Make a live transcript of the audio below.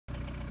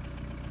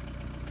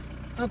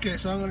Okay,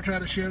 so I'm going to try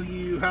to show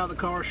you how the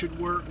car should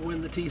work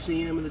when the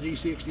TCM and the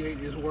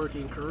G68 is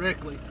working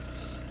correctly.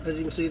 As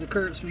you can see, the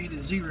current speed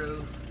is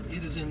 0.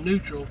 It is in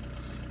neutral,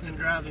 and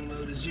driving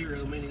mode is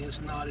 0, meaning it's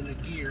not in a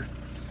gear.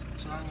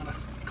 So I'm going to,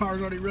 car's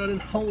already running,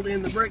 hold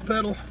in the brake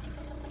pedal,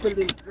 put it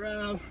into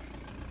drive,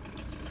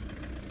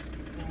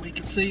 and we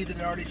can see that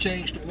it already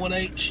changed to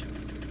 1H,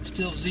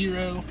 still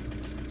 0.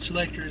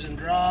 Selector is in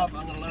drive.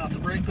 I'm going to let out the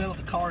brake pedal.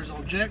 The car is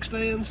on jack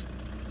stands.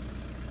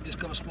 It's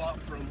going to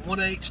swap from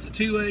 1H to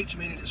 2H,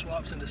 meaning it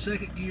swaps into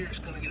second gear. It's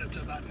going to get up to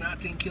about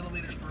 19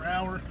 kilometers per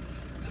hour,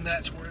 and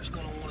that's where it's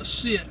going to want to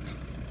sit,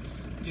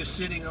 just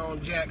sitting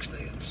on jack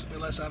stands,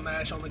 unless I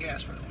mash on the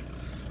gas pedal.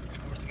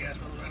 Of course, the gas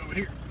pedal is right over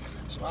here.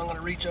 So I'm going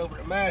to reach over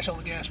and mash on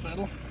the gas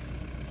pedal,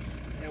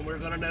 and we're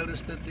going to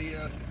notice that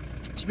the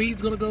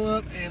speed's going to go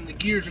up and the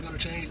gears are going to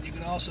change. You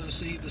can also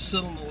see the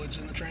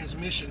solenoids in the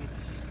transmission.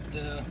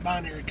 The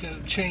binary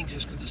code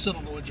changes because the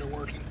solenoids are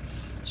working.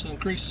 So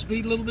increase the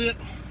speed a little bit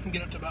and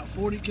get up to about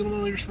 40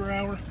 kilometers per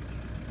hour,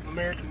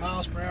 American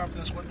miles per hour.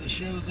 That's what this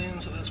shows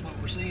in, so that's what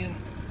we're seeing.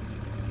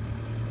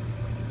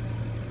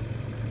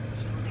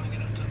 So we're going to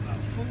get up to about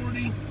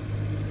 40.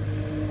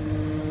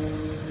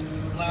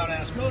 Loud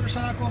ass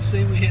motorcycle.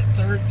 See, we hit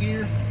third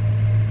gear,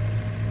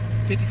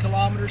 50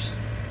 kilometers.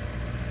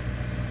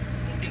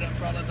 We'll get up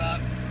probably about,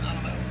 I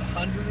don't know,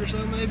 100 or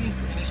so maybe,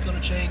 and it's going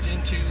to change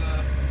into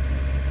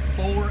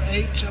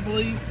 4H, I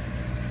believe.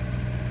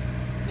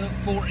 No,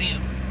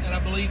 4M, and I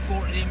believe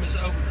 4M is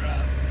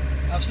overdrive.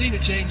 I've seen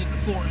it change into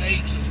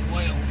 4H as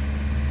well,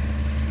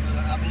 but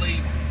I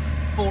believe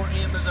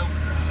 4M is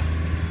overdrive.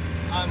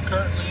 I'm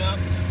currently up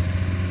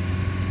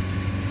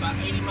about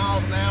 80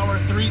 miles an hour,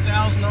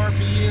 3,000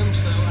 RPM,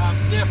 so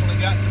I've definitely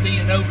got to be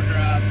in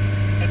overdrive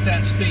at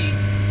that speed.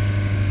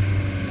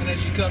 And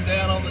as you come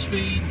down on the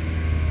speed,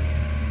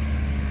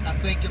 I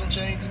think it'll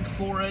change into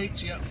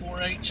 4H. You got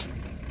 4H,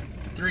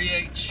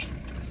 3H.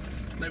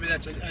 Maybe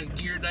that's a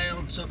gear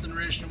down, something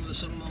registering with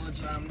the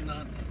solenoids. I'm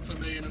not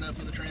familiar enough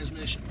with the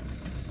transmission.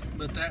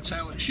 But that's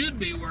how it should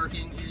be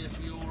working if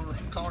your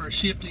car is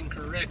shifting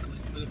correctly.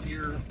 But if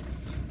you're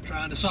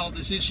trying to solve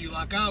this issue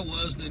like I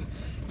was, then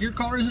your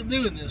car isn't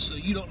doing this, so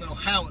you don't know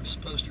how it's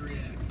supposed to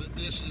react. But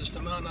this is,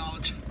 to my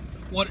knowledge,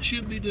 what it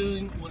should be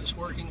doing when it's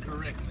working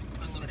correctly.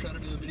 I'm going to try to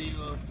do a video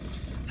of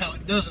how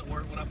it doesn't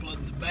work when I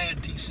plug the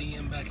bad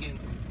TCM back in.